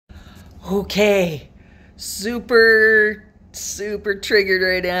Okay. Super, super triggered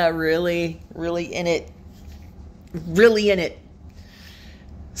right now. Really, really in it. Really in it.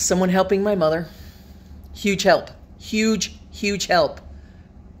 Someone helping my mother. Huge help. Huge, huge help.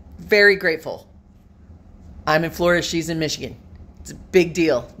 Very grateful. I'm in Florida. She's in Michigan. It's a big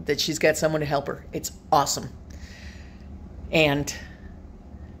deal that she's got someone to help her. It's awesome. And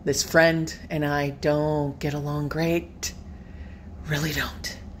this friend and I don't get along great. Really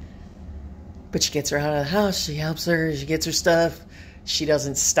don't. But she gets her out of the house. She helps her. She gets her stuff. She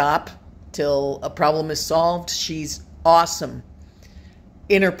doesn't stop till a problem is solved. She's awesome.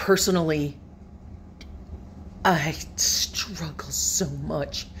 Interpersonally, I struggle so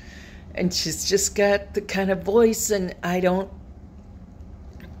much. And she's just got the kind of voice, and I don't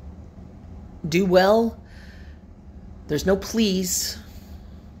do well. There's no please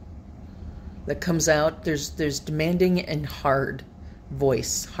that comes out. There's demanding and hard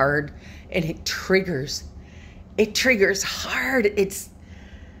voice. Hard. And it triggers. It triggers hard. It's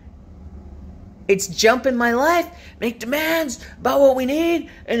jump in my life, make demands about what we need,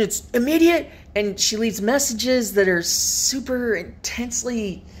 and it's immediate. And she leaves messages that are super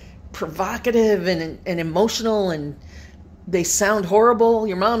intensely provocative and emotional, and they sound horrible.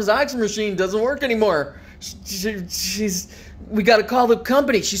 Your mom's oxygen machine doesn't work anymore. We got to call the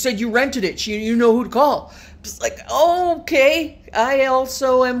company. She said you rented it. You know who to call. Just like, oh, okay. I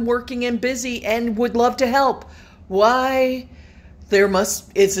also am working and busy and would love to help. Why?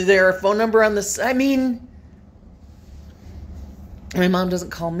 Is there a phone number on this? I mean, my mom doesn't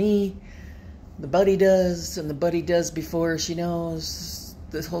call me. The buddy does, and the buddy does before she knows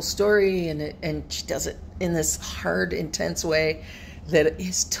this whole story, and she does it in this hard, intense way that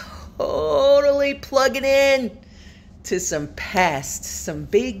is totally plugging in to some past, some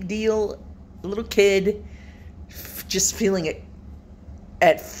big deal, little kid, just feeling it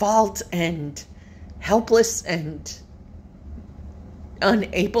at fault and helpless and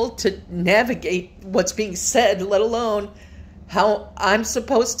unable to navigate what's being said, let alone how I'm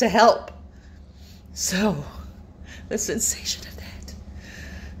supposed to help. So, the sensation of that.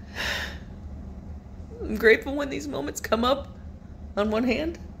 I'm grateful when these moments come up, on one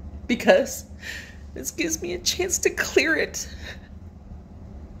hand, because this gives me a chance to clear it.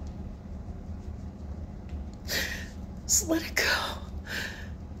 Just let it go.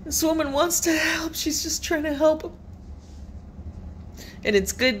 This woman wants to help. She's just trying to help. And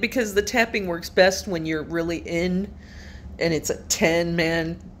it's good because the tapping works best when you're really in, and it's a 10,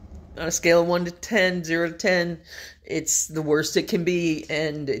 man. On a scale of 1 to 10, 0 to 10, it's the worst it can be,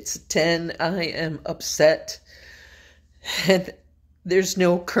 and it's a 10. I am upset. And there's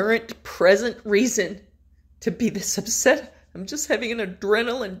no current, present reason to be this upset. I'm just having an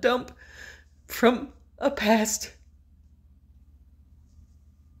adrenaline dump from a past.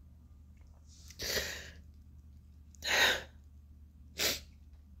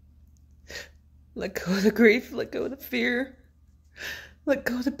 Let go of the grief, let go of the fear, let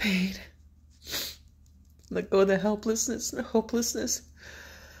go of the pain, let go of the helplessness and the hopelessness,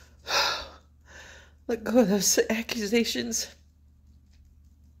 let go of those accusations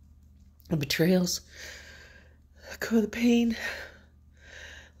and betrayals, let go of the pain,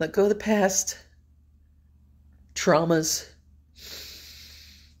 let go of the past, traumas.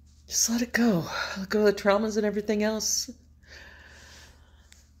 Just let it go. Let go of the traumas and everything else.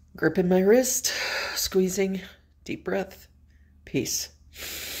 Gripping my wrist, squeezing, deep breath, peace.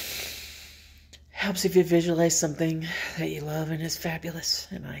 Helps if you visualize something that you love and is fabulous.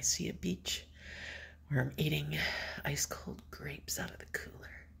 And I see a beach where I'm eating ice cold grapes out of the cooler.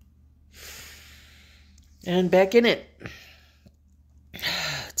 And back in it.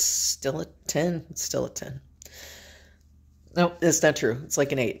 It's still a 10. It's still a 10. No, that's not true. It's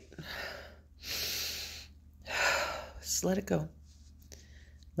like an 8. Just let it go.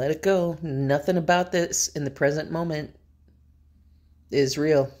 Let it go. Nothing about this in the present moment is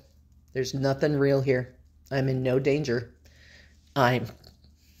real. There's nothing real here. I'm in no danger. I'm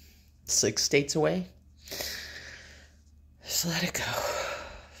 6 states away. Just let it go.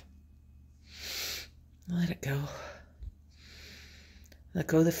 Let it go. Let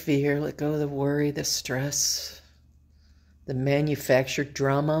go of the fear. Let go of the worry, the stress, the manufactured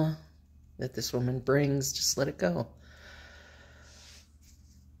drama that this woman brings. Just let it go.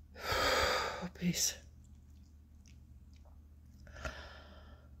 Peace.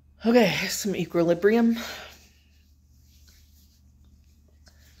 Okay, some equilibrium.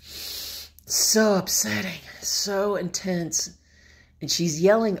 So upsetting, so intense. And she's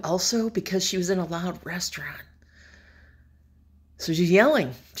yelling also because she was in a loud restaurant. So she's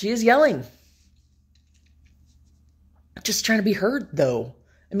yelling. She is yelling. Just trying to be heard, though.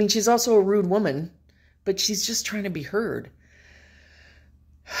 I mean, she's also a rude woman, but she's just trying to be heard.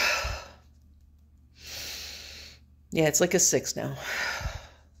 Yeah, it's like a 6 now.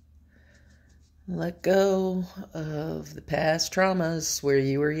 Let go of the past traumas where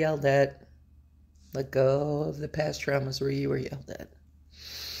you were yelled at. Let go of the past traumas where you were yelled at.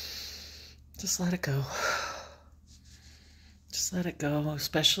 Just let it go. Just let it go,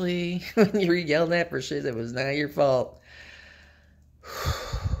 especially when you were yelled at for shit that was not your fault.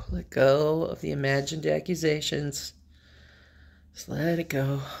 Let go of the imagined accusations. Just let it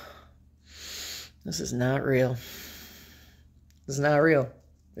go. This is not real. This is not real.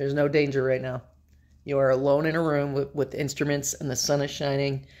 There's no danger right now. You are alone in a room with instruments and the sun is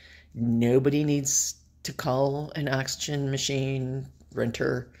shining. Nobody needs to call an oxygen machine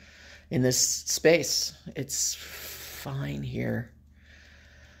renter in this space. It's fine here.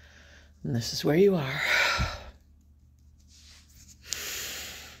 And this is where you are.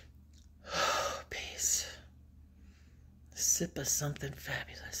 Peace. Sip of something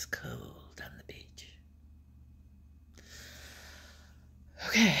fabulous cold on the beach.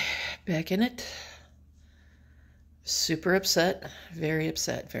 Okay, back in it. Super upset, very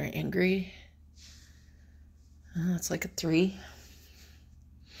angry. It's like a 3.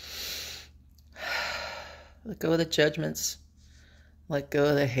 Let go of the judgments. Let go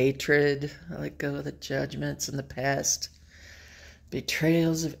of the hatred. Let go of the judgments in the past.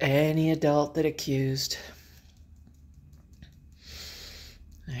 Betrayals of any adult that accused.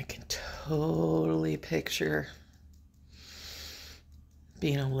 I can totally picture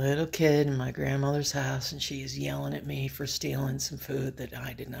being a little kid in my grandmother's house and she's yelling at me for stealing some food that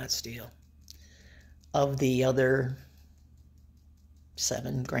I did not steal. Of the other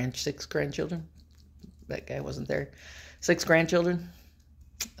 6 grandchildren, that guy wasn't there. 6 grandchildren,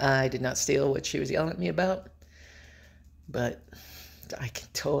 I did not steal what she was yelling at me about. But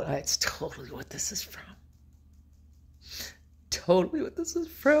it's totally what this is from. Totally what this is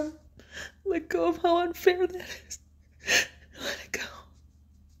from. Let go of how unfair that is. Let it go.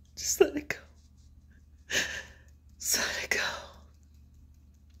 Just let it go. Just let it go.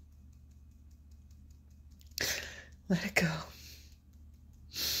 Let it go.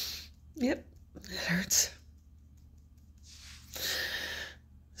 Yep, it hurts.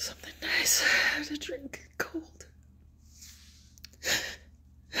 Something nice to drink cold.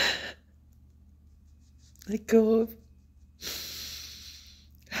 Let go of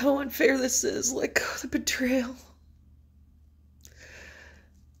how unfair this is. Let go of the betrayal.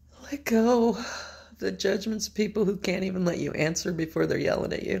 Let go of the judgments of people who can't even let you answer before they're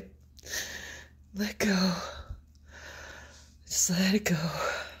yelling at you. Let go. Just let it go.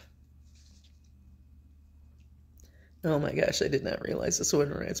 Oh my gosh, I did not realize this one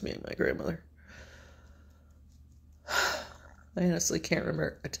reminds me of my grandmother. I honestly can't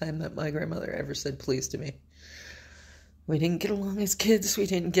remember a time that my grandmother ever said please to me. We didn't get along as kids. We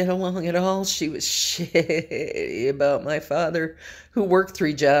didn't get along at all. She was shitty about my father, who worked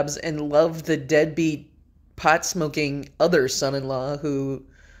 3 jobs and loved the deadbeat, pot-smoking other son-in-law who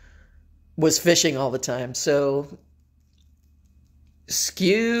was fishing all the time. So,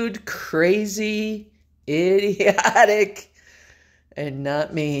 skewed, crazy, idiotic, and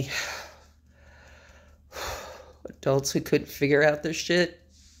not me. Adults who couldn't figure out their shit.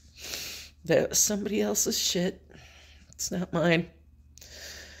 That was somebody else's shit. It's not mine.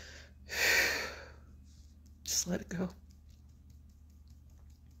 Just let it go.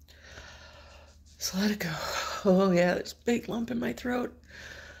 Just let it go. Oh yeah, there's a big lump in my throat.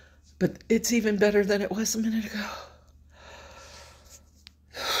 But it's even better than it was a minute ago.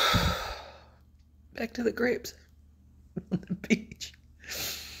 Back to the grapes on the beach.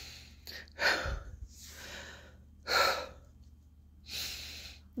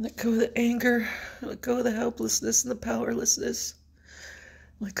 Let go of the anger. Let go of the helplessness and the powerlessness.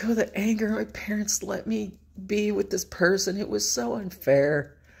 Let go of the anger my parents let me be with this person. It was so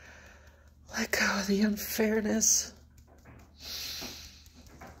unfair. Let go of the unfairness.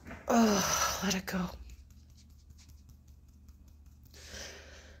 Oh, let it go.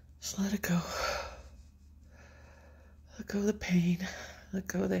 Just let it go. Let go of the pain. Let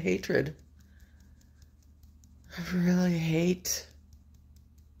go of the hatred. I really hate.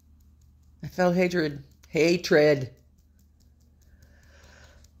 I felt hatred. Hatred.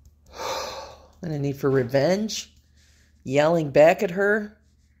 And a need for revenge. Yelling back at her.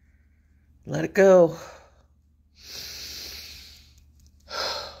 Let it go.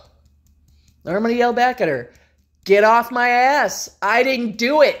 Or I'm going to yell back at her. Get off my ass. I didn't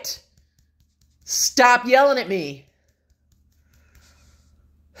do it. Stop yelling at me.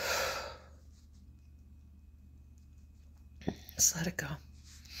 Just let it go.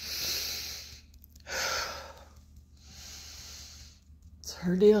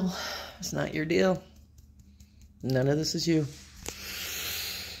 her deal. It's not your deal. None of this is you.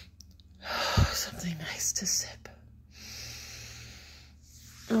 Something nice to sip.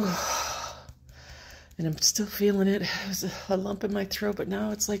 Oh. And I'm still feeling it. There's a lump in my throat, but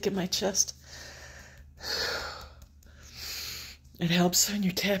now it's like in my chest. It helps when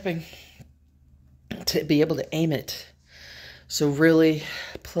you're tapping to be able to aim it. So really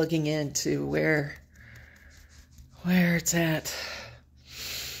plugging into where it's at.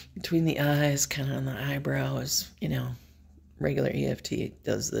 Between the eyes, kind of on the eyebrows, you know, regular EFT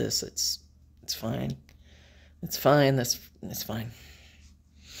does this. It's fine. It's fine. It's fine.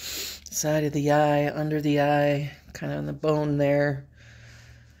 Side of the eye, under the eye, kind of on the bone there.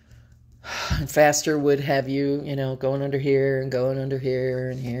 And faster would have you, you know, going under here and going under here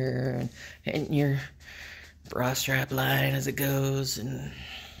and here and hitting your bra strap line as it goes and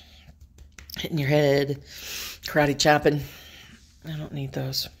hitting your head, karate chopping. I don't need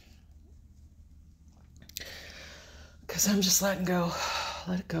those. Because I'm just letting go.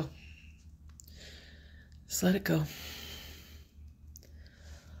 Let it go. Just let it go.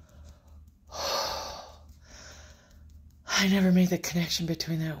 I never made the connection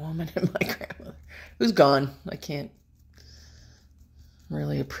between that woman and my grandmother, who's gone. I can't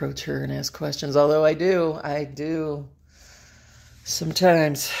really approach her and ask questions, although I do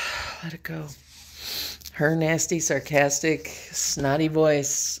sometimes. Let it go. Her nasty, sarcastic, snotty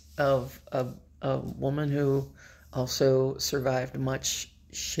voice of a woman who also survived much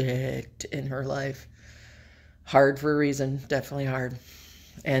shit in her life. Hard for a reason, definitely hard.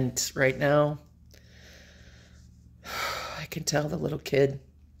 And right now, I can tell the little kid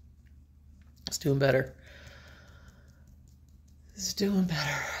is doing better. Is doing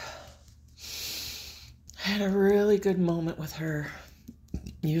better. I had a really good moment with her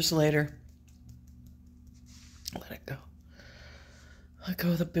years later. Let it go. Let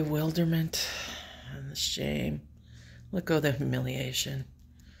go of the bewilderment and the shame. Let go of the humiliation.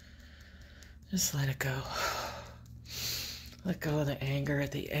 Just let it go. Let go of the anger,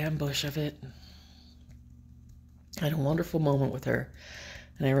 the ambush of it. I had a wonderful moment with her,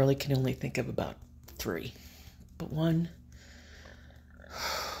 and I really can only think of about 3. But one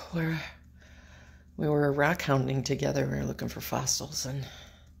where we were rock hounding together. We were looking for fossils, and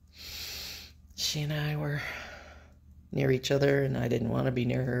she and I were near each other, and I didn't want to be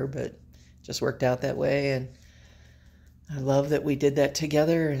near her, but it just worked out that way. And I love that we did that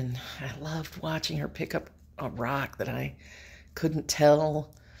together, and I loved watching her pick up a rock that I couldn't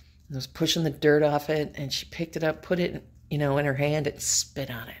tell. I was pushing the dirt off it, and she picked it up, put it, you know, in her hand, and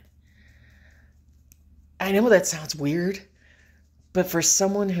spit on it. I know that sounds weird, but for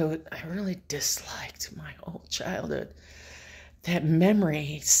someone who I really disliked my whole childhood, that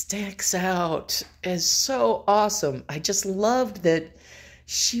memory sticks out as so awesome. I just loved that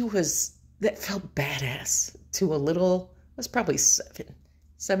that felt badass to a little, I was probably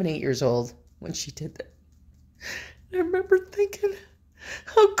 7, 8 years old when she did that. I remember thinking,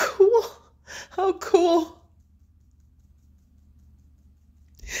 how cool.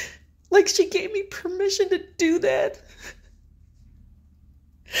 Like she gave me permission to do that.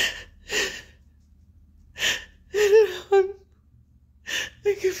 And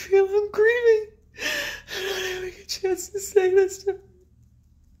I can feel I'm grieving. I'm not having a chance to say this to her.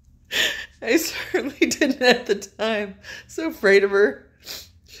 I certainly didn't at the time. So afraid of her.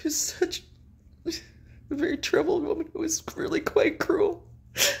 She was such a very troubled woman who was really quite cruel.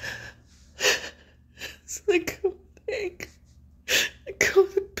 It's like, oh, thank. Let go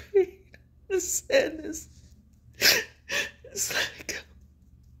of the pain, the sadness. Just let it go.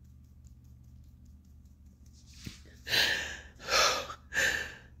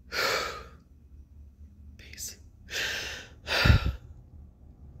 Peace.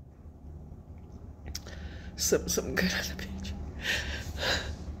 Something good on the beach.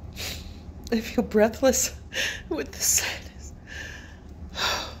 I feel breathless with the sadness.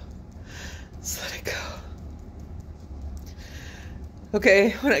 Just let it go.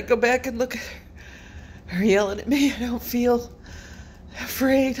 Okay, when I go back and look at her yelling at me, I don't feel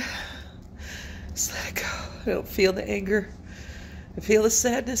afraid. Just let it go. I don't feel the anger. I feel the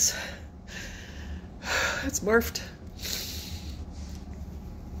sadness. It's morphed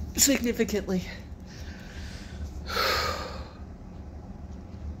significantly.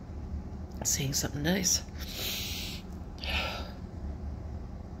 Seeing something nice.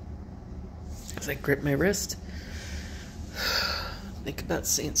 As I grip my wrist, think about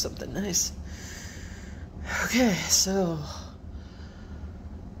seeing something nice. Okay, so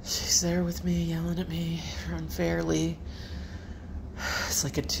she's there with me, yelling at me unfairly. It's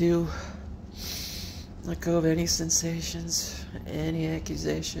like a 2. Let go of any sensations, any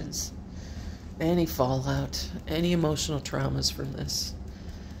accusations, any fallout, any emotional traumas from this.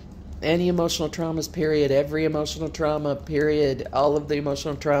 Any emotional traumas, period. Every emotional trauma, period. All of the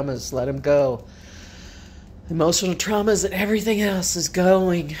emotional traumas, let them go. Emotional traumas and everything else is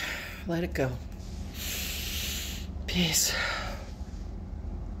going. Let it go. Peace.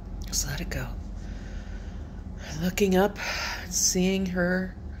 Just let it go. Looking up, seeing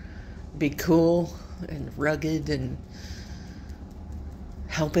her be cool and rugged and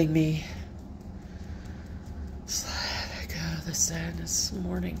helping me. Just let go of the sadness,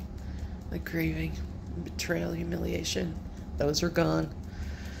 mourning, the grieving, betrayal, humiliation. Those are gone.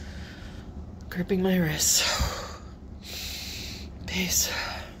 Gripping my wrists. Peace.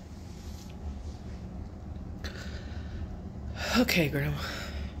 Okay, Grandma.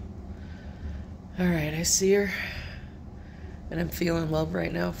 Alright, I see her. And I'm feeling love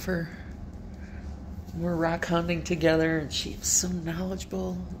right now for... We're rock hunting together, and she's so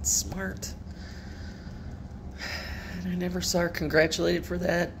knowledgeable and smart. And I never saw her congratulated for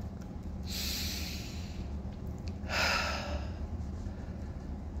that.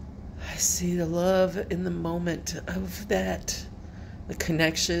 I see the love in the moment of that. The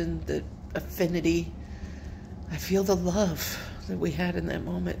connection, the affinity. I feel the love that we had in that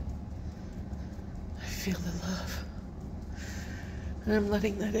moment. I feel the love. And I'm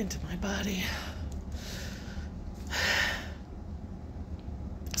letting that into my body.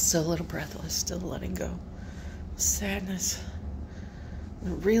 Still a little breathless, still letting go. Sadness.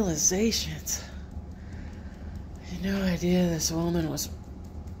 The realizations. I had no idea this woman was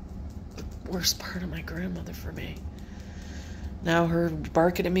the worst part of my grandmother for me. Now her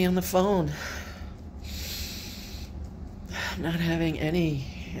barking at me on the phone. Not having any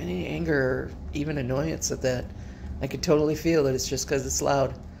anger or even annoyance at that. I could totally feel that it's just because it's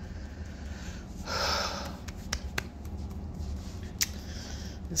loud.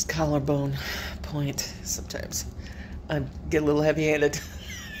 This collarbone point, sometimes I get a little heavy-handed.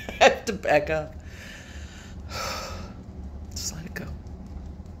 I have to back up. Just let it go.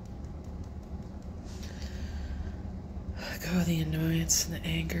 Let go of the annoyance and the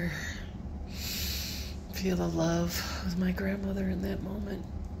anger. Feel the love of my grandmother in that moment.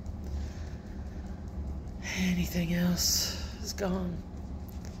 Anything else is gone.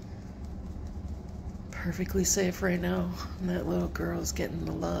 Perfectly safe right now. And that little girl is getting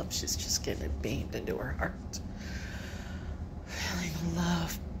the love. She's just getting it beamed into her heart. Feeling the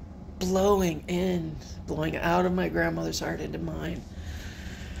love blowing in, blowing out of my grandmother's heart into mine.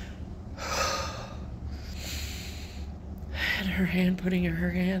 And her hand putting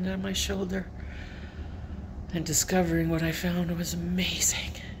her hand on my shoulder. And discovering what I found was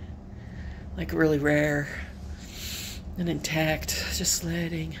amazing. Like really rare and intact. Just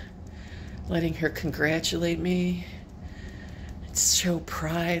letting her congratulate me and show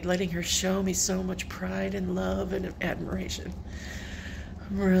pride, letting her show me so much pride and love and admiration.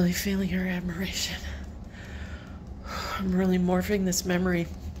 I'm really feeling her admiration. I'm really morphing this memory,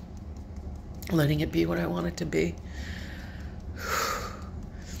 letting it be what I want it to be.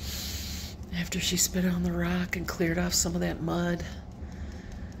 After she spit on the rock and cleared off some of that mud,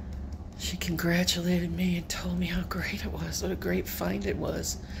 she congratulated me and told me how great it was, what a great find it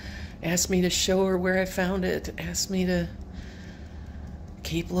was. Asked me to show her where I found it, asked me to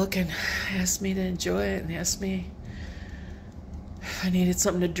keep looking, asked me to enjoy it, and asked me if I needed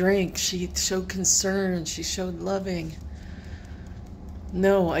something to drink. She showed concern, she showed loving.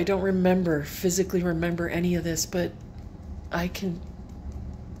 No, I don't physically remember any of this, but I can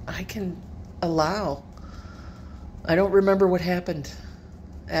allow. I don't remember what happened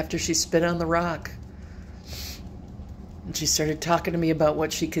after she spit on the rock. And she started talking to me about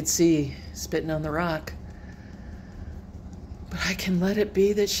what she could see spitting on the rock. But I can let it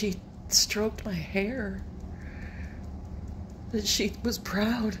be that she stroked my hair. That she was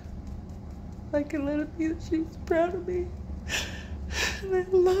proud. I can let it be that she was proud of me. And I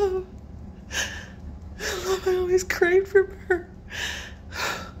love I always craved from her.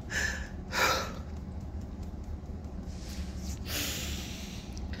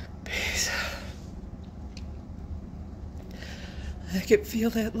 I can feel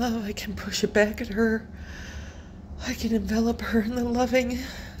that love. I can push it back at her. I can envelop her in the loving.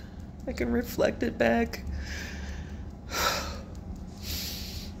 I can reflect it back.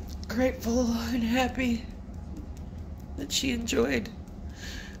 Grateful and happy that she enjoyed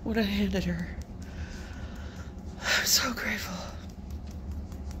what I handed her. I'm so grateful.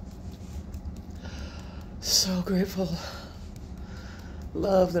 So grateful.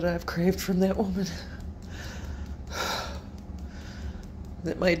 Love that I've craved from that woman.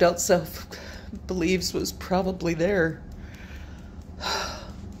 That my adult self believes was probably there.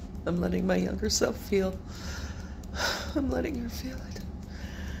 I'm letting my younger self feel. I'm letting her feel it.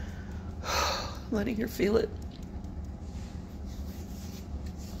 Letting her feel it.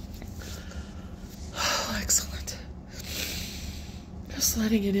 Excellent. Just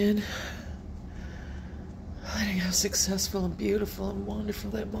letting it in. Letting how successful and beautiful and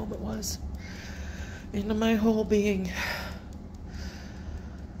wonderful that moment was into my whole being.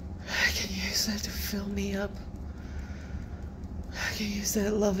 I can use that to fill me up. I can use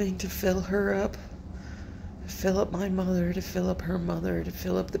that loving to fill her up. To fill up my mother, to fill up her mother, to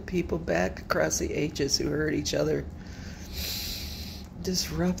fill up the people back across the ages who hurt each other.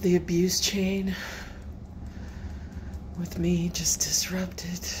 Disrupt the abuse chain. With me, just disrupt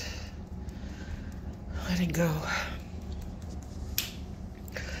it. Letting go.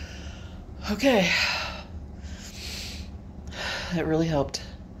 Okay. That really helped.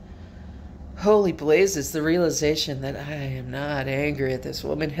 Holy blazes, the realization that I am not angry at this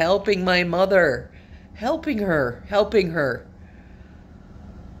woman helping my mother. Helping her.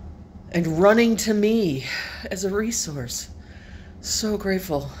 And running to me as a resource. So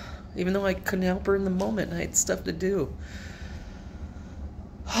grateful. Even though I couldn't help her in the moment, I had stuff to do.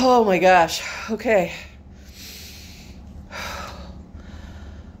 Oh my gosh. Okay.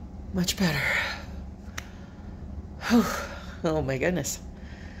 Much better. Oh my goodness.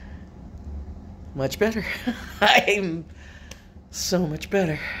 Much better. I'm so much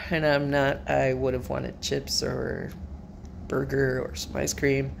better. And I would have wanted chips or burger or some ice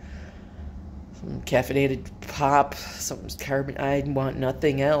cream. Some caffeinated pop, some carbon. I want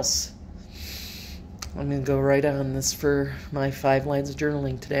nothing else. I'm going to go right on this for my 5 lines of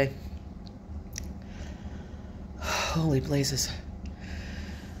journaling today. Holy blazes.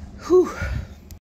 Whew.